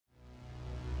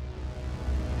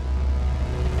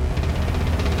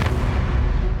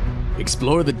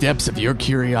Explore the depths of your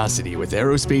curiosity with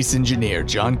aerospace engineer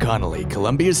John Connolly,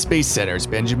 Columbia Space Center's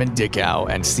Benjamin Dickow,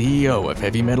 and CEO of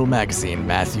Heavy Metal Magazine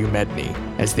Matthew Medney,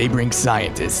 as they bring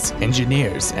scientists,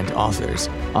 engineers, and authors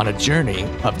on a journey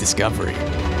of discovery.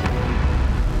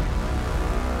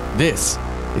 This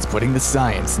is Putting the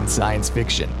Science in Science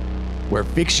Fiction, where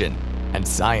fiction and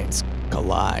science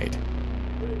collide.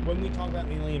 When we talk about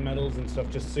alien metals and stuff,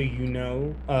 just so you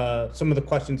know, some of the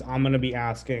questions I'm going to be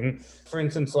asking, for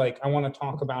instance, like I want to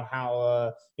talk about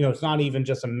how, it's not even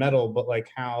just a metal, but like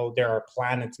how there are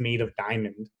planets made of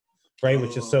diamond, right?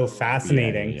 Which is so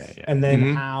fascinating. Yeah. And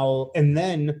then and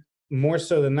then more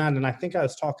so than that, and I think I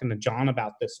was talking to John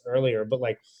about this earlier, but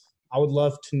like I would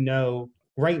love to know,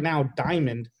 right now,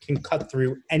 diamond can cut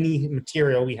through any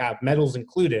material we have, metals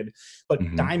included, but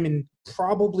diamond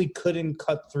probably couldn't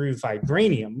cut through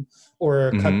vibranium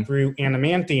or cut through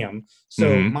adamantium.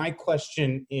 So my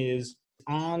question is,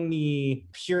 on the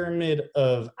pyramid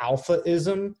of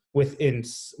alphaism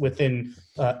within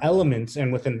elements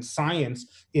and within science,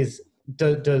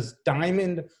 does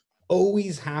diamond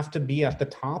always have to be at the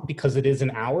top because it is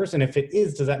in ours? And if it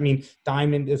is, does that mean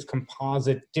diamond is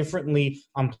composite differently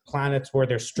on planets where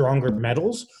there's stronger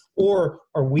metals? Or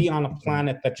are we on a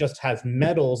planet that just has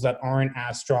metals that aren't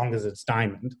as strong as its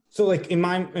diamond? So like in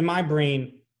my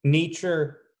brain,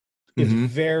 nature is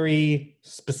very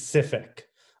specific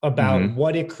about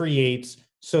what it creates,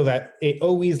 so that it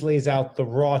always lays out the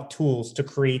raw tools to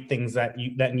create things that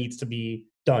needs to be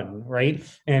done, right?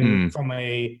 And from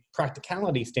a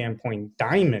practicality standpoint,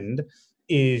 diamond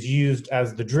is used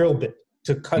as the drill bit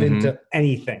to cut into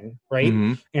anything, right?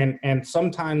 And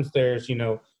sometimes there's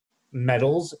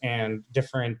metals and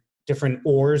different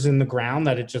ores in the ground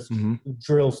that it just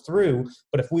drills through.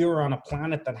 But if we were on a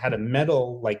planet that had a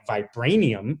metal like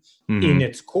vibranium in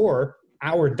its core,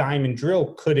 our diamond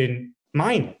drill couldn't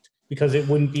mine it because it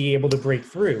wouldn't be able to break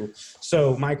through.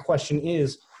 So my question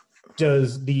is,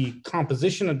 does the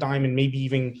composition of diamond maybe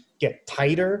even get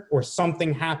tighter, or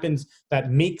something happens that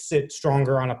makes it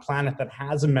stronger on a planet that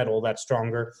has a metal that's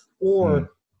stronger?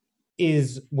 Or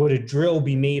would a drill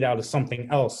be made out of something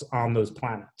else on those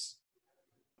planets?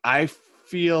 I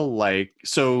feel like,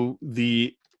 so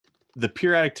the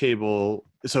periodic table,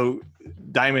 so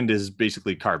diamond is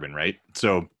basically carbon, right?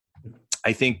 So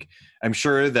I'm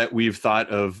sure that we've thought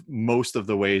of most of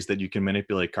the ways that you can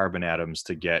manipulate carbon atoms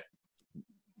to get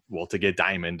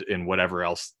diamond and whatever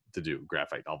else to do,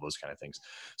 graphite, all those kind of things.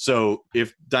 So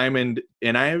if diamond,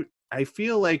 and I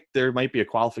feel like there might be a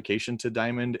qualification to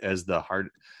diamond as the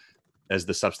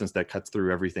substance that cuts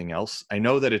through everything else. I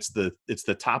know that it's the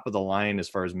top of the line as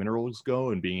far as minerals go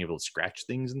and being able to scratch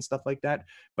things and stuff like that,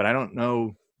 but I don't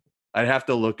know. I'd have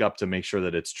to look up to make sure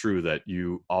that it's true that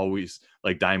you always,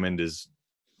 like, diamond is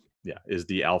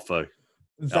the alpha.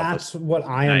 That's what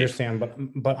I understand,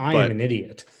 but I am an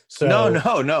idiot. So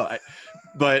No.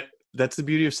 But that's the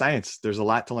beauty of science. There's a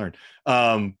lot to learn.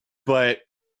 But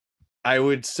I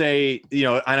would say,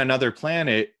 on another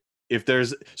planet, if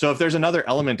there's another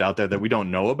element out there that we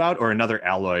don't know about, or another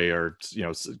alloy, or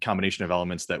combination of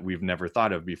elements that we've never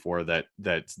thought of before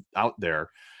that's out there,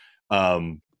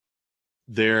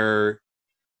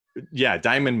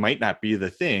 diamond might not be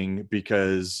the thing,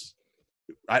 because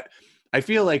I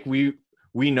feel like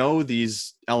we know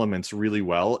these elements really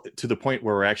well, to the point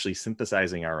where we're actually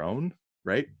synthesizing our own,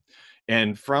 right?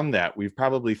 And from that, we've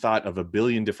probably thought of a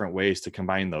billion different ways to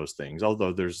combine those things,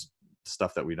 although there's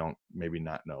stuff that we don't maybe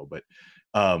not know. But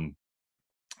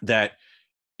that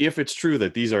if it's true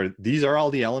that these are all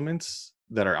the elements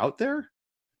that are out there,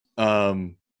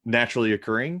 naturally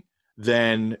occurring,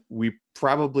 then we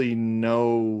probably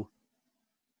know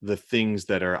the things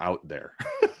that are out there.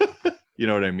 You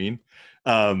know what I mean?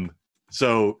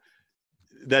 So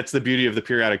that's the beauty of the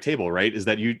periodic table, right? Is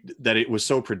that it was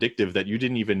so predictive that you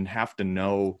didn't even have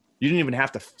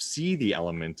to see the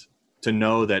element to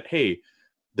know that, hey,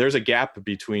 there's a gap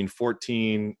between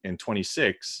 14 and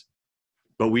 26,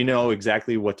 but we know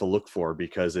exactly what to look for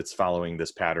because it's following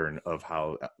this pattern of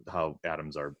how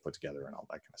atoms are put together and all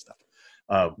that kind of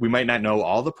stuff. We might not know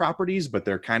all the properties, but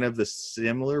they're kind of the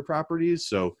similar properties.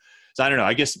 So I don't know.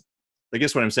 I guess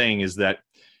what I'm saying is that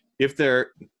if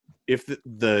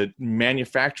the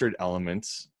manufactured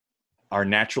elements are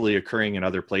naturally occurring in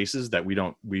other places that we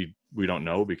don't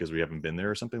know because we haven't been there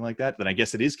or something like that, then I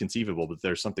guess it is conceivable that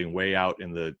there's something way out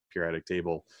in the periodic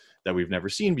table that we've never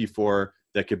seen before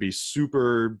that could be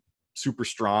super, super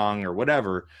strong or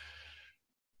whatever.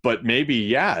 But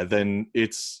maybe, then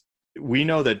we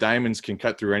know that diamonds can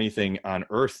cut through anything on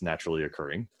Earth naturally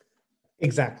occurring.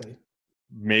 Exactly.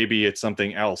 Maybe it's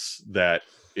something else that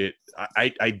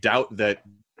I doubt that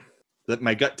that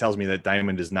my gut tells me that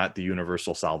diamond is not the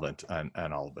universal solvent on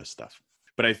all of this stuff.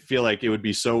 But I feel like it would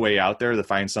be so way out there to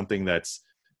find something that's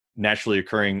naturally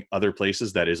occurring other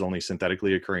places that is only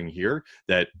synthetically occurring here,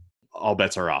 that all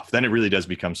bets are off. Then it really does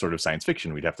become sort of science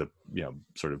fiction. We'd have to,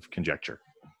 sort of conjecture.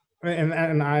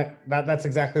 And that's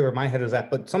exactly where my head is at.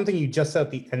 But something you just said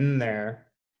at the end there,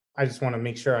 I just want to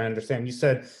make sure I understand. You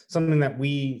said something that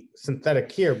we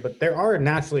synthetic here, but there are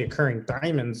naturally occurring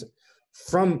diamonds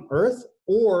from Earth,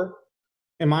 or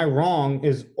am I wrong?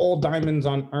 Is all diamonds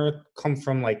on Earth come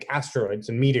from like asteroids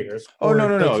and meteors? Oh,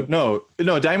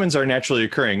 no. Diamonds are naturally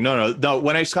occurring. No.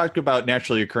 When I talk about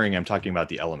naturally occurring, I'm talking about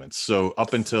the elements. So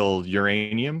up until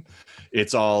uranium,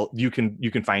 it's all you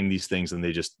can find these things and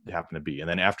they just happen to be. And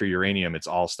then after uranium, it's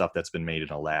all stuff that's been made in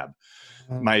a lab.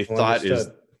 My thought is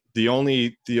the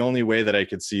only way that I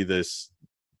could see this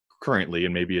currently,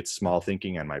 and maybe it's small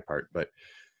thinking on my part, but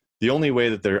the only way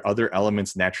that there are other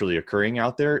elements naturally occurring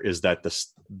out there is that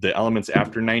the elements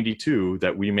after 92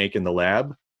 that we make in the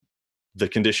lab, the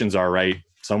conditions are right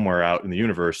somewhere out in the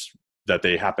universe that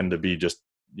they happen to be just,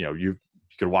 you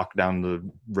could walk down the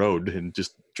road and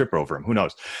just trip over them. Who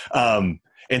knows? And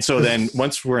so then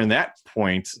once we're in that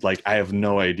point, like I have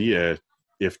no idea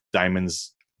if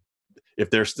diamonds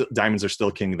are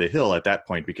still king of the hill at that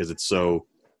point, because it is so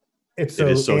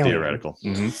theoretical.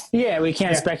 Mm-hmm. Yeah, we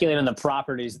can't speculate on the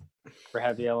properties for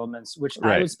heavy elements, which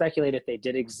I would speculate if they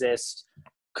did exist,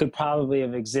 could probably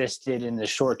have existed in the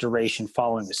short duration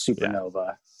following the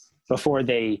supernova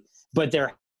but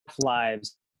their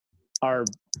lives are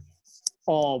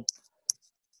all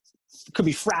could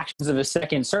be fractions of a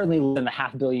second, certainly within the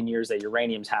 500 million years that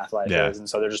uranium's half-life is, and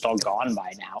so they're just all gone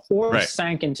by now, or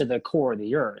sank into the core of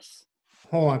the Earth.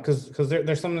 Hold on, because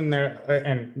there's something there,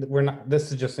 and we're not.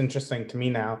 This is just interesting to me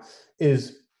now.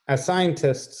 Is as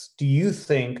scientists, do you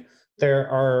think there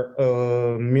are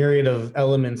a myriad of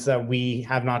elements that we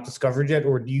have not discovered yet,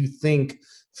 or do you think,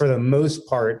 for the most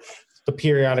part, the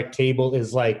periodic table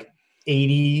is like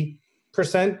 80%?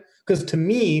 Because to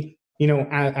me,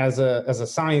 as a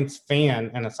science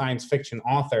fan and a science fiction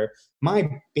author, my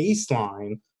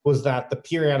baseline was that the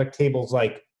periodic table is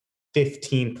like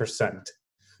 15%.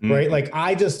 Right? Like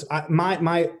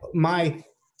my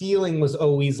feeling was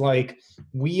always like,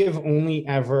 we've only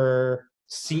ever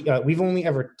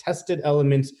tested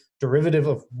elements derivative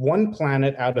of one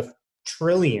planet out of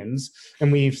trillions,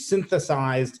 and we've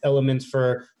synthesized elements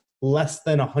for less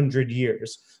than 100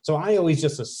 years. So I always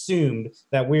just assumed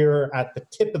that we were at the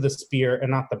tip of the spear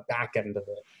and not the back end of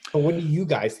it. But what do you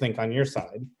guys think on your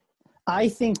side? I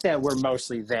think that we're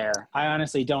mostly there. I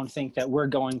honestly don't think that we're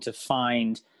going to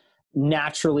find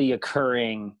naturally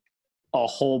occurring a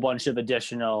whole bunch of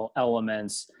additional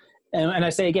elements. And I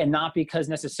say again, not because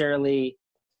necessarily,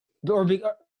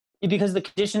 because the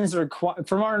conditions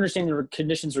from our understanding, the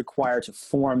conditions required to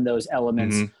form those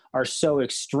elements are so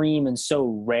extreme and so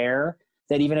rare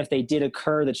that even if they did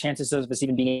occur, the chances of us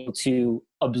even being able to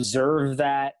observe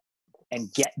that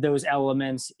and get those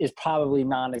elements is probably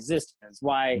non-existent. That's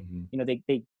why,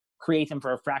 they create them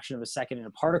for a fraction of a second in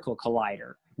a particle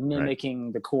collider,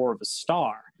 mimicking the core of a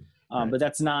star. But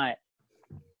that's not,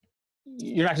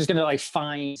 you're not just going to like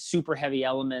find super heavy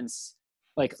elements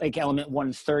like element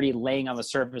 130 laying on the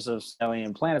surface of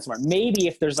alien planets somewhere. Maybe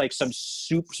if there's like some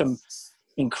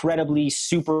incredibly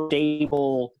super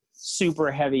stable, super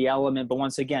heavy element. But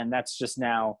once again, that's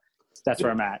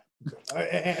where I'm at.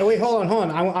 Wait, hold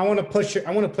on. I want to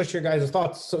push your guys'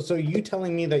 thoughts. So you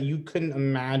telling me that you couldn't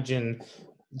imagine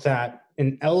that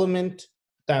an element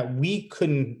that we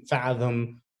couldn't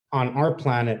fathom on our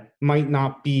planet might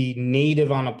not be native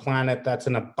on a planet that's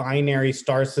in a binary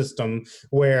star system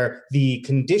where the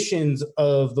conditions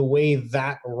of the way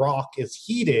that rock is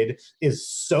heated is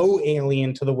so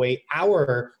alien to the way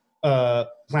our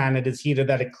planet is heated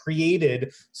that it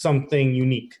created something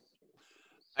unique?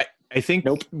 I think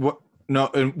what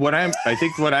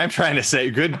I'm trying to say,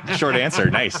 good short answer.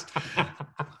 Nice.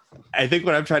 I think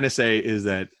what I'm trying to say is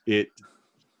that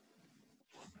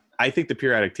I think the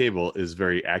periodic table is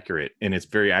very accurate, and it's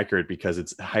very accurate because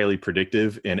it's highly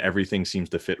predictive and everything seems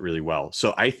to fit really well.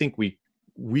 So I think we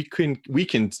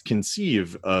can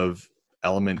conceive of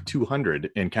element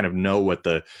 200 and kind of know what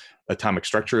the atomic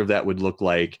structure of that would look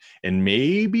like, and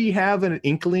maybe have an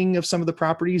inkling of some of the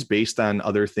properties based on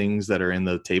other things that are in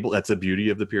the table. That's the beauty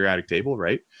of the periodic table,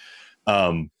 right?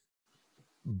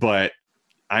 But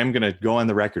I'm going to go on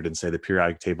the record and say the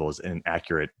periodic table is an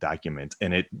accurate document,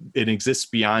 and it exists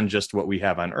beyond just what we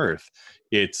have on Earth.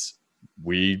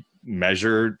 We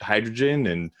measure hydrogen,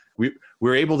 and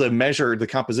we're able to measure the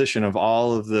composition of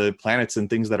all of the planets and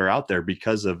things that are out there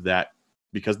because of that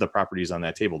because the properties on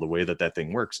that table, the way that that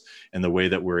thing works, and the way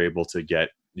that we're able to get,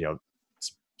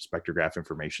 spectrograph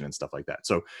information and stuff like that.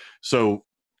 So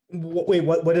wait,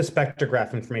 what is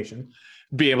spectrograph information?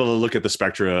 Be able to look at the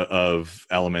spectra of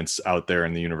elements out there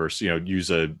in the universe, use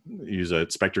a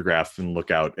spectrograph and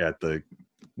look out at the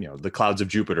clouds of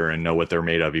Jupiter and know what they're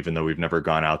made of, even though we've never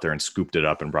gone out there and scooped it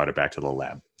up and brought it back to the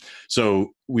lab.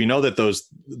 So we know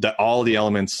that all the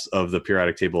elements of the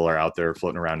periodic table are out there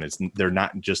floating around. They're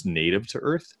not just native to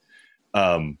Earth.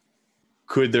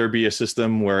 Could there be a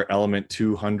system where element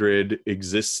 200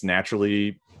 exists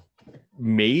naturally?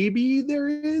 Maybe there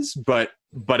is, but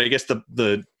I guess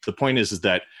the point is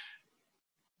that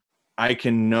I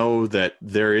can know that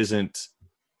there isn't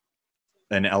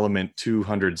an element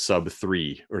 200 sub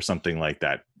 3 or something like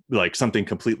that, like something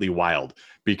completely wild,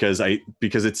 because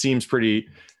it seems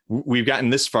we've gotten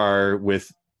this far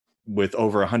with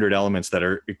over 100 elements that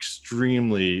are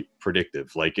extremely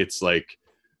predictive. Like it's like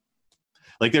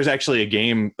there's actually a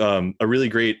game, a really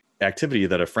great activity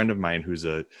that a friend of mine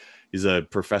he's a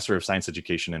professor of science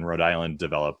education in Rhode Island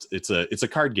developed. It's a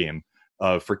card game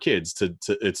for kids.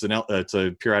 It's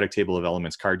a periodic table of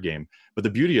elements card game. But the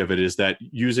beauty of it is that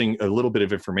using a little bit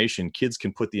of information, kids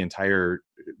can put the entire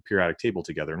periodic table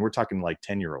together, and we're talking like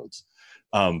 10-year-olds,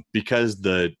 because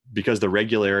the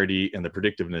regularity and the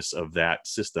predictiveness of that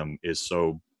system is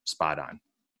so spot on.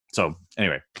 So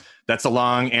anyway, that's a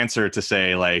long answer to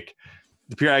say, like,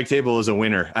 the periodic table is a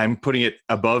winner. I'm putting it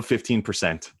above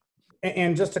 15%.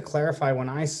 And just to clarify, when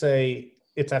I say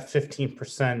it's at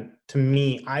 15%, to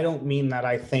me, I don't mean that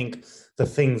I think the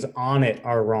things on it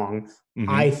are wrong. Mm-hmm.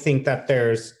 I think that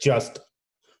there's just,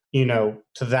 to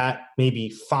that maybe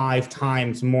 5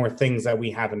 times more things that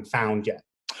we haven't found yet.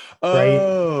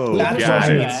 Oh, right? That's what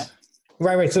I mean.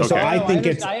 Right. So I think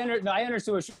I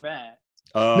understood what you meant.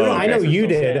 Oh, no, I know you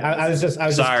did. I was just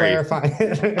clarifying.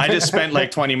 I just spent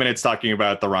like 20 minutes talking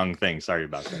about the wrong thing. Sorry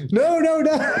about that. No.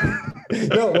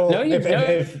 Well,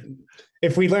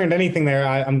 if we learned anything there,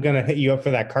 I'm gonna hit you up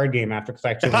for that card game after, because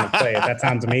I actually want to play it. That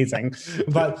sounds amazing.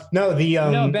 But no,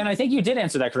 no, Ben, I think you did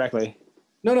answer that correctly.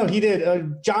 No, he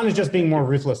did. John is just being more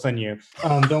ruthless than you.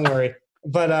 Don't worry.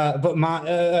 But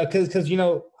my because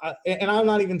and I'm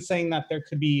not even saying that there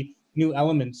could be new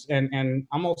elements, and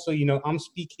I'm also I'm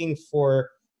speaking for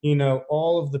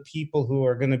all of the people who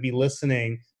are going to be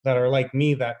listening that are like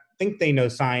me, that think they know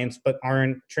science but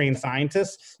aren't trained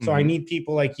scientists. So I need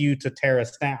people like you to tear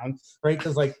us down, right?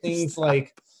 Because things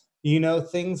like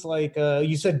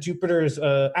you said Jupiter's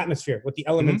atmosphere with the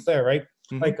elements there, right?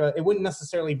 It wouldn't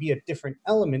necessarily be a different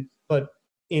element, but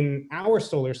in our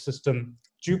solar system,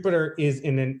 Jupiter is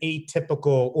in an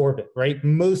atypical orbit, right?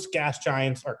 Most gas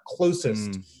giants are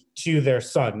closest to their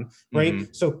sun,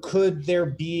 right? So could there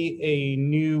be a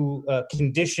new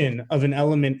condition of an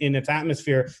element in its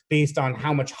atmosphere based on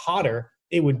how much hotter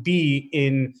it would be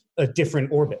in a different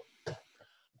orbit?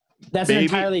 That's an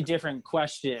entirely different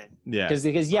question. Yeah.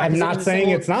 Because I'm not saying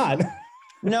it's not.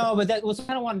 No, but that was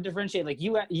kind of want to differentiate. Like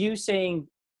you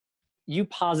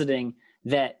positing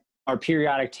that our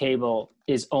periodic table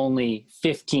is only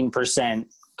 15%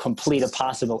 complete of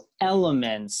possible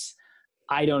elements,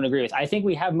 I don't agree with. I think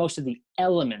we have most of the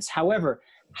elements. However,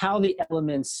 how the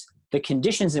elements, the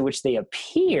conditions in which they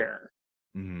appear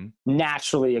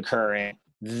naturally occurring,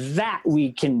 that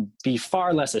we can be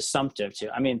far less assumptive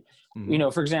to. I mean,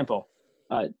 for example,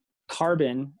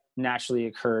 carbon naturally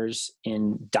occurs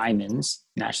in diamonds,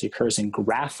 naturally occurs in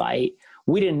graphite.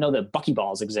 We didn't know that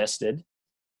buckyballs existed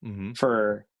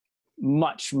for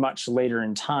much, much later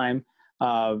in time.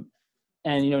 And,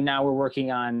 now we're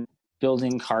working on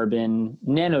building carbon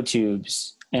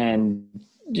nanotubes, and,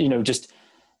 just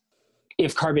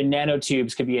if carbon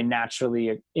nanotubes could be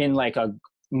in like a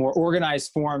more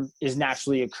organized form is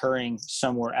naturally occurring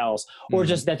somewhere else, or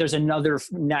just that there's another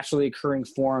naturally occurring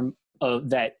form of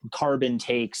that carbon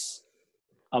takes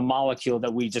a molecule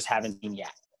that we just haven't seen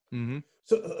yet.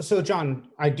 So John,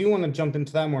 I do want to jump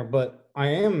into that more, but I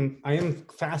am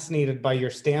fascinated by your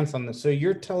stance on this. So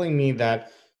you're telling me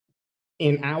that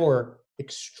in our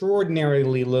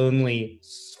extraordinarily lonely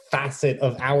facet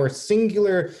of our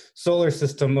singular solar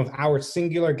system, of our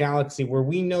singular galaxy, where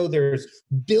we know there's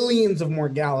billions of more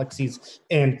galaxies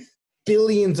and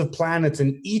billions of planets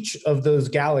in each of those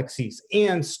galaxies,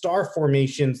 and star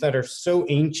formations that are so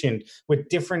ancient with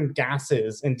different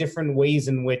gases and different ways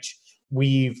in which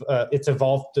it's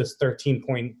evolved this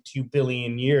 13.2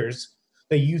 billion years,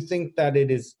 that you think that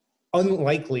it is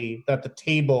unlikely that the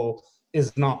table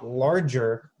is not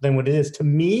larger than what it is. To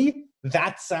me,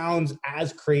 that sounds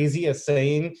as crazy as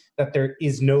saying that there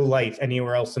is no life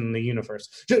anywhere else in the universe.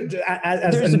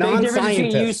 As There's a a big difference between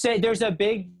you non-scientist, say there's a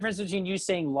big difference between you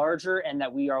saying larger and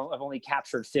that we have only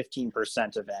captured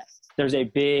 15% of it. There's a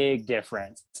big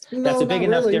difference. No, That's a big not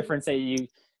enough really. difference that you.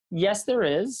 Yes, there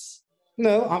is.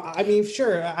 No, I mean,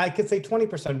 sure, I could say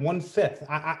 20%, 1/5.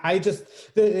 I just,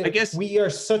 I guess we are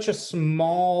such a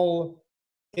small,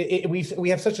 we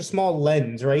have such a small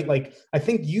lens, right? Like, I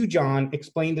think you, John,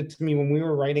 explained it to me when we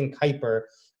were writing Kuiper,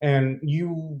 and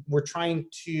you were trying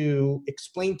to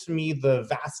explain to me the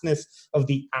vastness of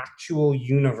the actual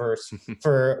universe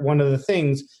for one of the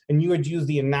things, and you had used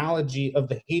the analogy of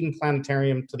the Hayden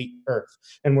Planetarium to the Earth,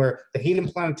 and where the Hayden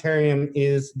Planetarium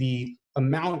is the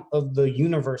amount of the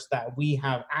universe that we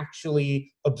have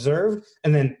actually observed,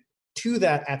 and then to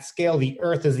that at scale, the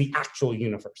Earth is the actual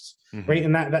universe, right?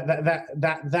 And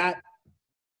that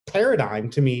paradigm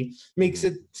to me makes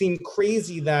it seem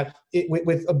crazy that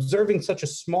with observing such a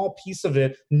small piece of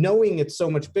it, knowing it's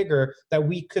so much bigger, that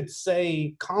we could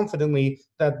say confidently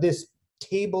that this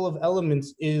table of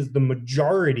elements is the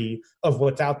majority of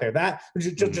what's out there. That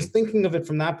just thinking of it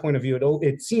from that point of view,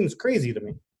 it seems crazy to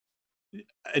me.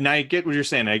 And I get what you're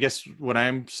saying. I guess what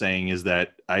I'm saying is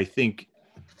that I think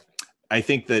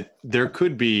that there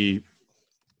could be,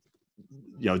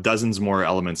 dozens more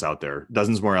elements out there,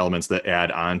 dozens more elements that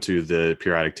add on to the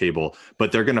periodic table,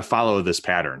 but they're going to follow this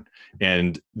pattern.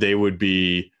 And they would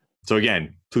be, so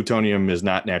again, plutonium is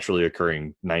not naturally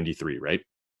occurring 93, right?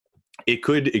 It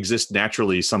could exist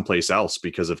naturally someplace else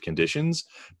because of conditions,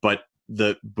 but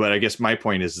I guess my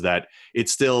point is that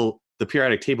it's still, the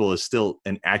periodic table is still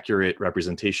an accurate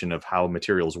representation of how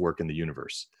materials work in the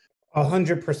universe.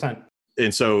 100%.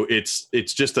 And so it's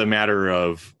just a matter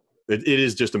of, it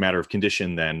is just a matter of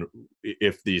condition then,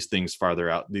 if these things farther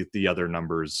out, the other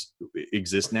numbers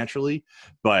exist naturally.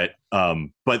 But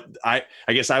I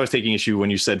guess I was taking issue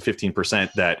when you said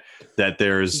 15% that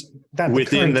there's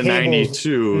within the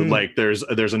 92, like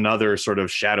there's another sort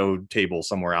of shadow table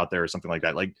somewhere out there or something like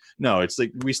that. Like, no, it's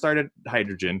like we start at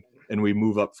hydrogen and we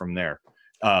move up from there.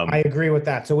 I agree with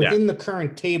that. So within the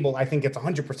current table, I think it's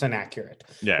 100% accurate,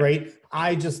 right?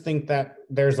 I just think that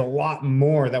there's a lot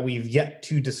more that we've yet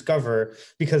to discover,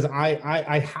 because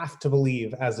I have to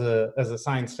believe as a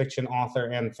science fiction author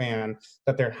and fan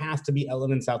that there has to be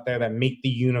elements out there that make the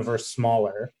universe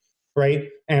smaller, right?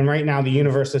 And right now the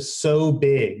universe is so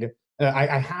big.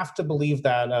 I have to believe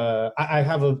that I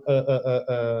have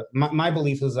my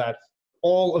belief is that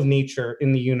all of nature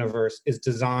in the universe is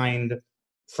designed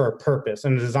for a purpose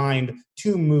and designed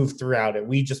to move throughout it.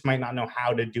 We just might not know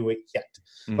how to do it yet.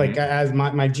 Like, as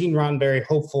my Gene Roddenberry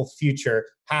hopeful future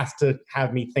has to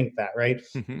have me think that, right?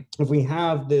 If we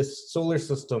have this solar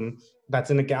system that's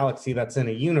in a galaxy, that's in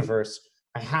a universe,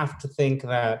 I have to think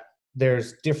that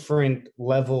there's different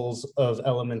levels of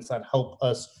elements that help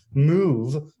us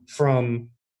move from,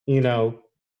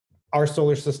 our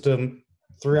solar system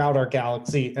throughout our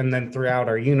galaxy and then throughout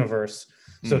our universe.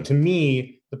 So to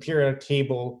me, the periodic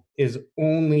table is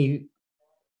only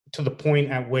to the point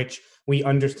at which we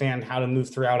understand how to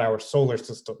move throughout our solar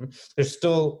system. There's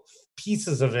still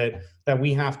pieces of it that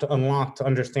we have to unlock to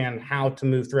understand how to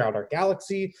move throughout our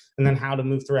galaxy and then how to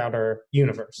move throughout our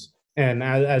universe. And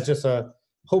as just a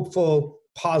hopeful,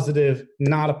 positive,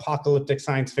 not apocalyptic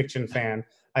science fiction fan,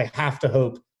 I have to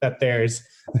hope that there's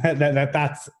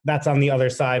that's on the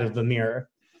other side of the mirror.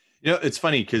 It's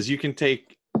funny because you can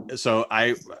take, so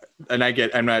I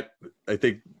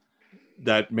think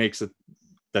that makes it,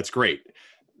 that's great.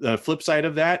 The flip side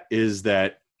of that is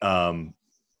that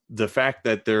the fact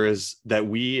that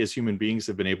we as human beings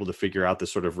have been able to figure out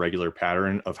this sort of regular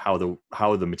pattern of how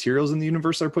the materials in the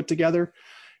universe are put together,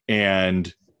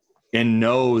 and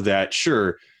know that,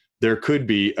 sure, there could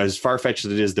be, as far-fetched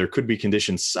as it is, there could be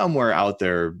conditions somewhere out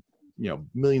there,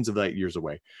 millions of light years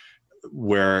away,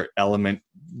 where element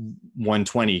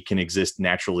 120 can exist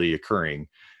naturally occurring.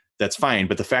 That's fine.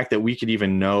 But the fact that we could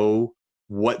even know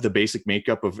what the basic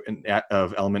makeup of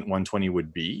element 120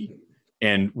 would be,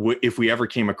 and if we ever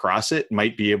came across it,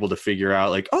 might be able to figure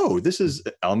out, like, oh, this is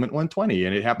element 120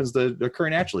 and it happens to occur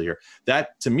naturally here.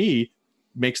 That, to me,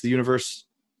 makes the universe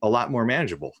a lot more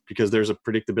manageable, because there's a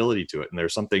predictability to it, and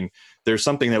there's something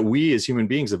that we as human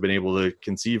beings have been able to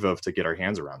conceive of to get our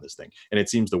hands around this thing, and it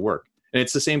seems to work. And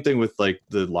it's the same thing with, like,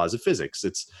 the laws of physics.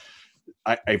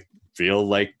 I feel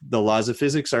like the laws of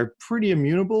physics are pretty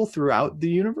immutable throughout the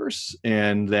universe,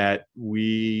 and that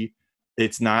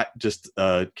it's not just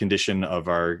a condition of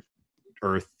our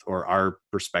Earth or our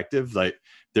perspective. Like,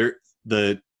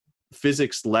 the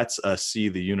physics lets us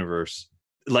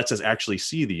actually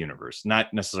see the universe,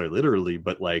 not necessarily literally,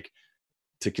 but like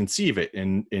to conceive it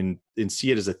and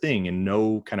see it as a thing and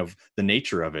know kind of the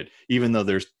nature of it, even though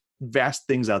there's vast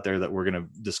things out there that we're going to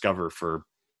discover for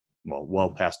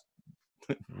well past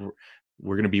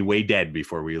we're going to be way dead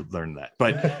before we learn that.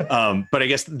 But I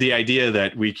guess the idea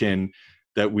that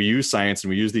we use science and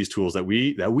we use these tools that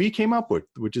we came up with,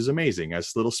 which is amazing,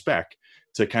 as little speck,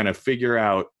 to kind of figure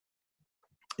out,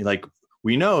 like,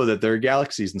 we know that there are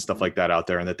galaxies and stuff like that out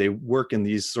there, and that they work in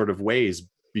these sort of ways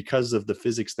because of the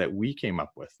physics that we came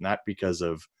up with, not because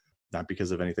of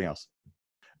anything else.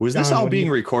 Was this all being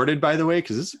recorded, by the way?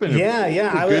 Because this has been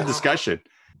a good discussion.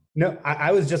 No,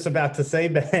 I was just about to say,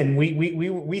 Ben,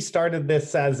 we started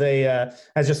this as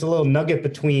just a little nugget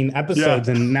between episodes,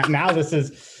 and now this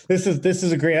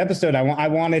is a great episode. I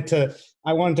wanted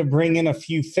to bring in a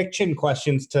few fiction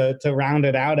questions to round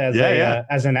it out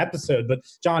as an episode. But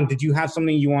John, did you have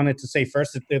something you wanted to say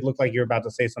first? It looked like you were about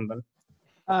to say something.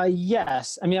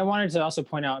 Yes. I mean, I wanted to also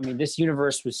point out, I mean, this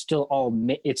universe was still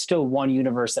it's still one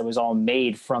universe that was all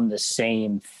made from the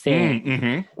same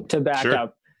thing. To back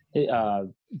up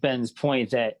Ben's point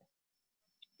that,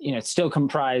 it's still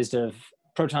comprised of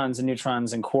protons and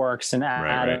neutrons and quarks and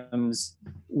atoms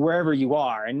wherever you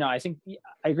are. And no, I think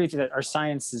I agree with you that our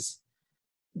science is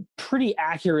pretty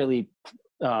accurately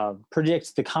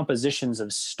predicts the compositions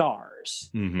of stars.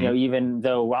 Even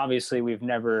though obviously we've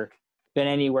never been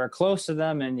anywhere close to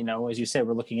them. And, as you said,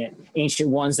 we're looking at ancient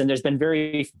ones, and there's been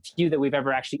very few that we've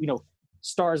ever actually,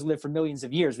 stars live for millions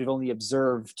of years. We've only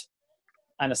observed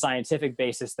on a scientific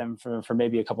basis them for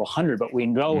maybe a couple hundred, but we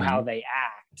know how they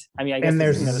act. I mean, I guess. And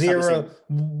there's zero.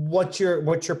 What's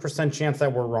your percent chance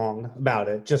that we're wrong about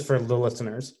it? Just for the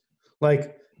listeners,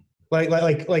 like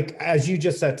as you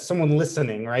just said, someone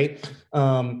listening, right?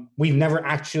 We've never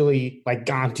actually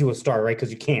gone to a star, right?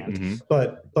 Because you can't.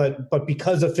 But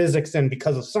because of physics and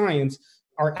because of science,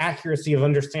 our accuracy of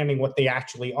understanding what they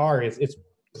actually are is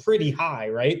pretty high,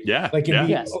 right? Yeah.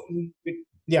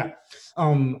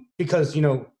 Because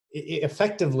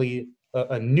effectively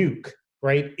a nuke,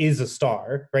 right, is a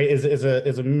star, right? Is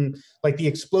like the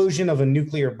explosion of a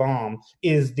nuclear bomb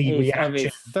is the reaction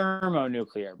of a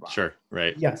thermonuclear bomb. Sure,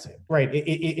 right. Yes, right.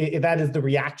 That is the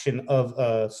reaction of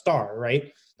a star,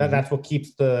 right? That's what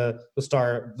keeps the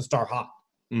star hot.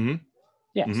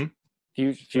 Yes.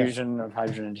 Fusion of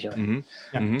hydrogen and helium.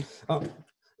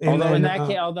 Although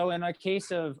in the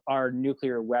case of our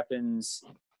nuclear weapons,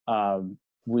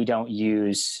 we don't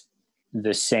use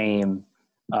the same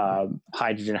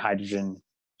hydrogen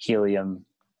helium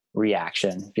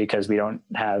reaction, because we don't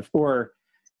have, or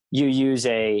you use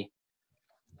a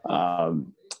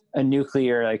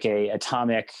nuclear, like a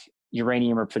atomic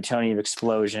uranium or plutonium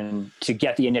explosion to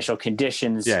get the initial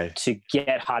conditions to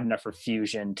get hot enough for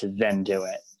fusion to then do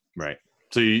it. Right.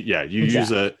 So you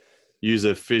use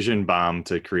a fission bomb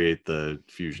to create the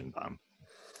fusion bomb.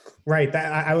 Right.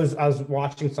 I was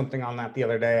watching something on that the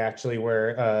other day, actually,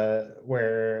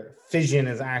 where fission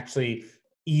is actually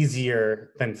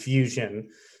easier than fusion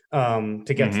to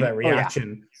get to that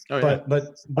reaction. But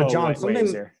John,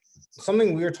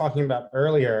 something we were talking about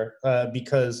earlier,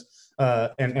 because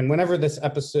and whenever this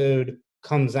episode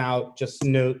comes out, just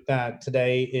note that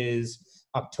today is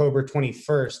October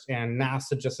 21st, and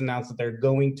NASA just announced that they're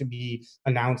going to be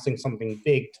announcing something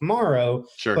big tomorrow.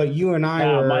 Sure. But you and I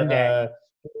were Monday.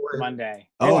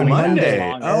 Oh, Monday.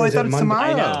 Oh, I thought it's tomorrow.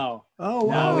 I know. Oh,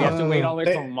 wow. No, we have to wait all the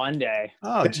way till Monday.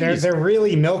 Oh, they're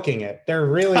really milking it. They're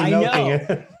really milking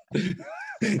it.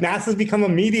 NASA's become a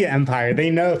media empire.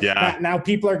 They know now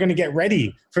people are going to get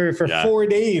ready for 4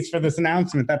 days for this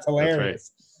announcement. That's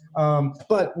hilarious. That's right.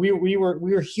 But we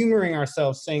were humoring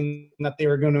ourselves, saying that they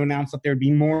were going to announce that there'd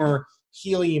be more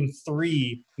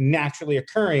helium-3 naturally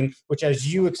occurring, which,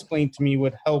 as you explained to me,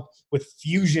 would help with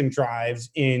fusion drives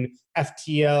in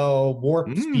FTL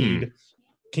warp speed.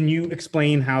 Can you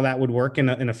explain how that would work in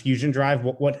a fusion drive?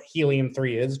 What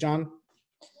helium-3 is, John?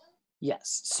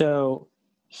 Yes. So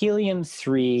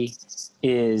helium-3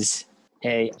 is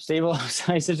a stable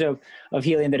isotope of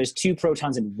helium that has 2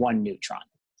 protons and 1 neutron.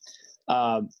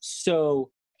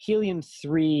 So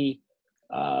helium-3,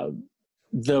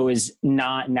 though, is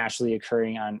not naturally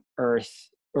occurring on Earth,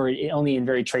 or only in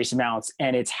very trace amounts,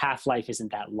 and its half-life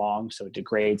isn't that long, so it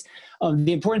degrades.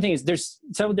 The important thing is there's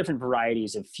several different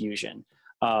varieties of fusion.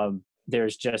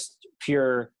 There's just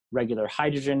pure regular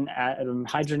hydrogen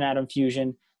atom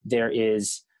fusion. There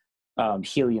is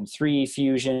helium-3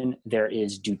 fusion. There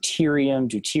is deuterium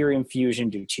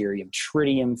fusion,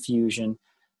 deuterium-tritium fusion.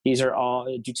 These are all,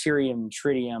 deuterium and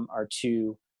tritium are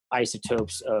 2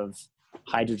 isotopes of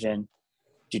hydrogen.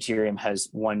 Deuterium has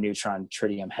 1 neutron,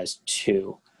 tritium has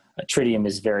 2. Tritium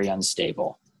is very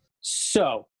unstable.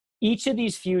 So each of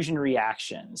these fusion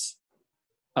reactions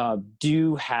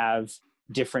do have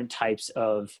different types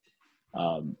of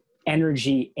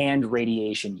energy and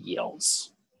radiation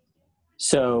yields.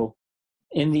 So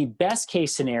in the best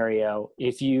case scenario,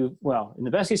 if you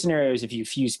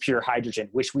fuse pure hydrogen,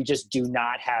 which we just do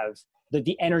not have,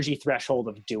 the energy threshold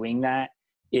of doing that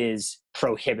is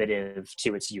prohibitive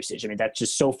to its usage. I mean, that's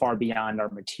just so far beyond our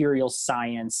material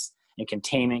science and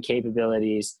containment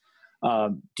capabilities.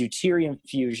 Deuterium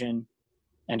fusion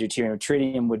and deuterium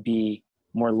tritium would be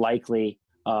more likely,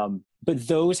 but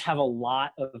those have a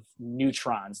lot of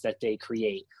neutrons that they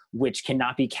create, which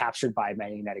cannot be captured by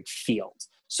magnetic fields.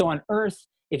 So on Earth,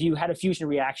 if you had a fusion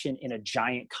reaction in a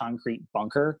giant concrete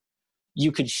bunker,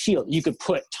 you could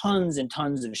put tons and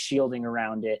tons of shielding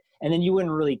around it, and then you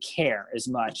wouldn't really care as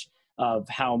much of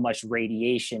how much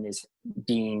radiation is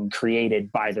being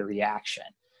created by the reaction,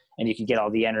 and you could get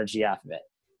all the energy off of it.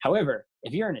 However,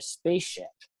 if you're in a spaceship,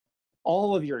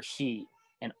 all of your heat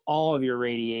and all of your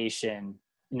radiation,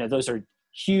 those are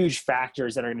huge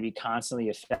factors that are going to be constantly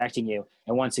affecting you.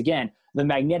 And once again, the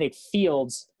magnetic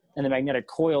fields and the magnetic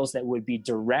coils that would be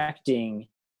directing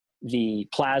the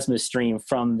plasma stream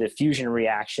from the fusion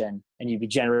reaction, and you'd be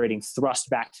generating thrust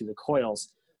back through the coils,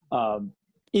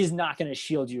 is not going to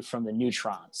shield you from the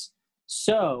neutrons.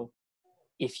 So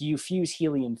if you fuse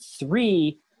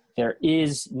helium-3, there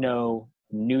is no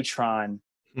neutron.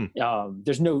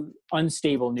 There's no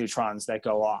unstable neutrons that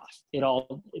go off. It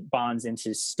all bonds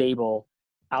into stable,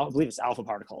 I believe it's alpha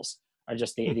particles are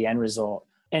just the end result.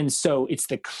 And so it's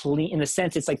in a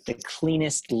sense, it's like the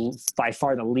cleanest, by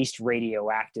far the least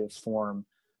radioactive form,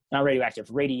 not radioactive,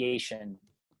 radiation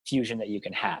fusion that you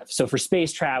can have. So for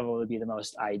space travel, it would be the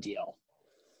most ideal.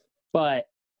 But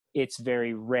it's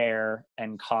very rare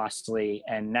and costly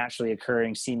and naturally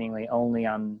occurring seemingly only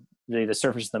on the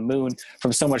surface of the moon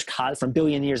from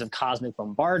billion years of cosmic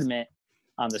bombardment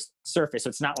on the surface. So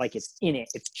it's not like it's in it,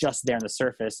 it's just there on the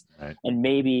surface. Right. And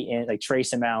maybe in like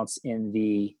trace amounts in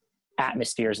the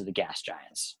atmospheres of the gas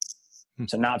giants.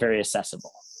 So not very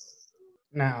accessible.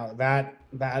 Now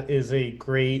that is a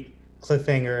great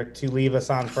cliffhanger to leave us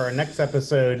on for our next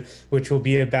episode, which will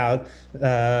be about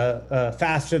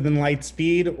faster than light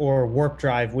speed or warp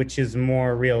drive, which is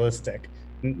more realistic.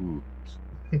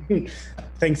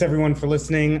 Thanks everyone for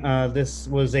listening. This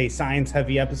was a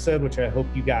science-heavy episode, which I hope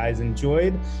you guys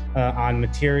enjoyed, on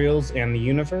materials and the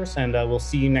universe. And we'll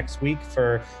see you next week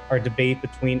for our debate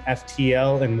between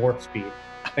FTL and warp speed.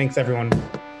 Thanks everyone.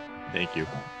 Thank you.